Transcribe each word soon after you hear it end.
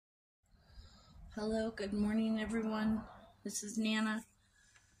Hello, good morning everyone. This is Nana.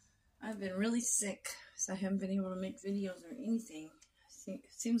 I've been really sick, so I haven't been able to make videos or anything. It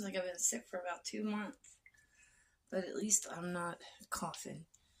seems like I've been sick for about 2 months, but at least I'm not coughing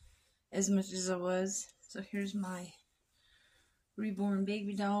as much as I was. So here's my reborn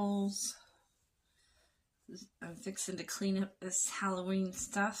baby dolls. I'm fixing to clean up this Halloween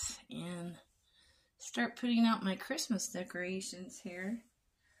stuff and start putting out my Christmas decorations here.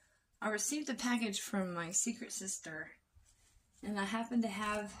 I received a package from my secret sister, and I happened to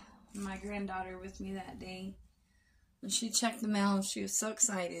have my granddaughter with me that day, and she checked the mail and she was so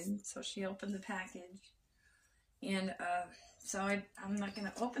excited, so she opened the package. And I'm not going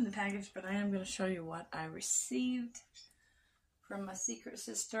to open the package, but I am going to show you what I received from my secret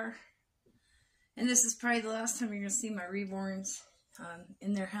sister. And this is probably the last time you're going to see my Reborns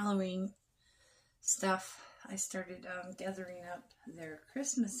in their Halloween stuff. I started gathering up their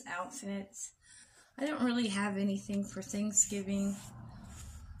Christmas outfits. I don't really have anything for Thanksgiving,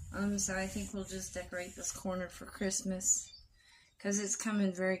 so I think we'll just decorate this corner for Christmas, because it's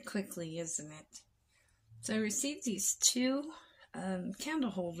coming very quickly, isn't it? So I received these two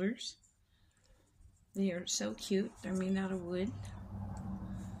candle holders. They are so cute. They're made out of wood,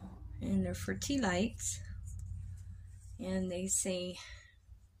 and they're for tea lights, and they say,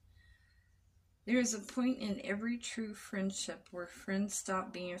 "There is a point in every true friendship where friends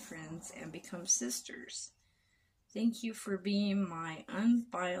stop being friends and become sisters. Thank you for being my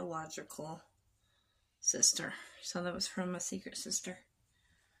unbiological sister." So that was from my secret sister.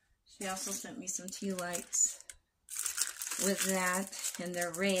 She also sent me some tea lights with that, and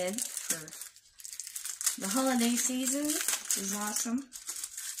they're red for the holiday season, which is awesome.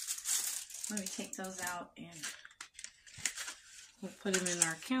 Let me take those out and we'll put them in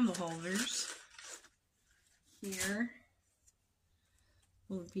our candle holders. Here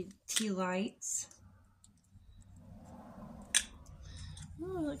will be tea lights.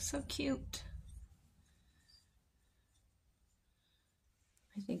 Oh, it looks so cute.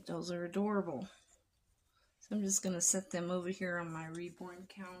 I think those are adorable. So I'm just going to set them over here on my Reborn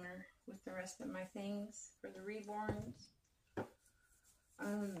counter with the rest of my things for the Reborns.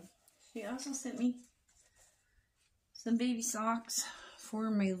 She also sent me some baby socks for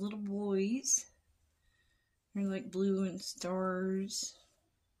my little boys. They're like blue and stars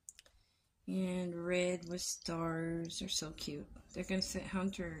and red with stars. They're so cute. They're going to fit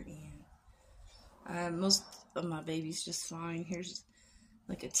Hunter in. Most of my babies just fine. Here's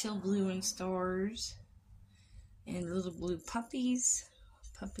like a teal blue and stars and little blue puppies.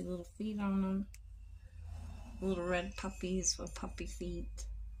 Puppy little feet on them. Little red puppies with puppy feet.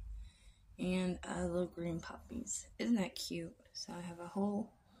 And little green puppies. Isn't that cute? So I have a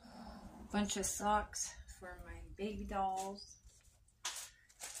whole bunch of socks for my baby dolls,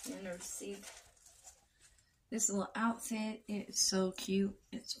 and I received this little outfit. It's so cute.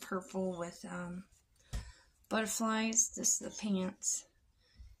 It's purple with butterflies. This is the pants.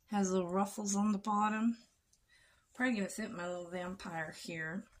 Has little ruffles on the bottom. Probably gonna fit my little vampire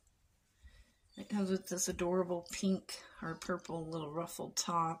here. It comes with this adorable pink or purple little ruffled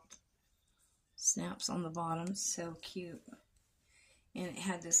top. Snaps on the bottom. So cute. And it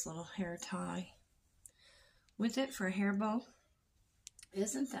had this little hair tie with it for a hair bow.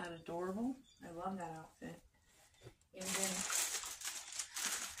 Isn't that adorable? I love that outfit. And then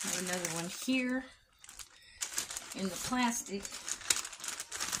I have another one here in the plastic.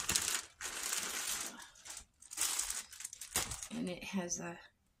 And it has a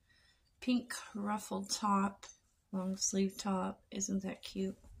pink ruffled top, long sleeve top. Isn't that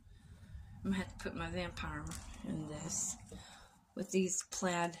cute? I'm going to have to put my vampire in this with these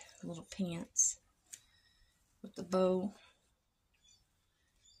plaid little pants with the bow.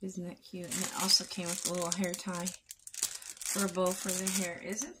 Isn't that cute? And it also came with a little hair tie for a bow for the hair.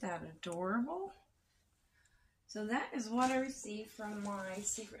 Isn't that adorable? So that is what I received from my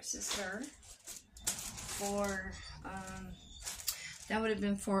secret sister for, that would have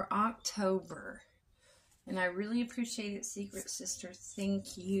been for October. And I really appreciate it, secret sister.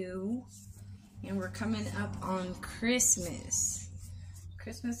 Thank you. And we're coming up on Christmas.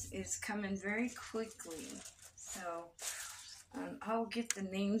 Christmas is coming very quickly. So I'll get the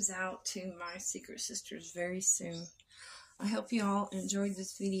names out to my secret sisters very soon. I hope you all enjoyed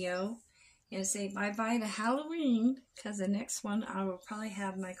this video. And say bye-bye to Halloween, because the next one I will probably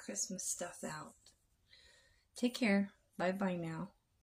have my Christmas stuff out. Take care. Bye-bye now.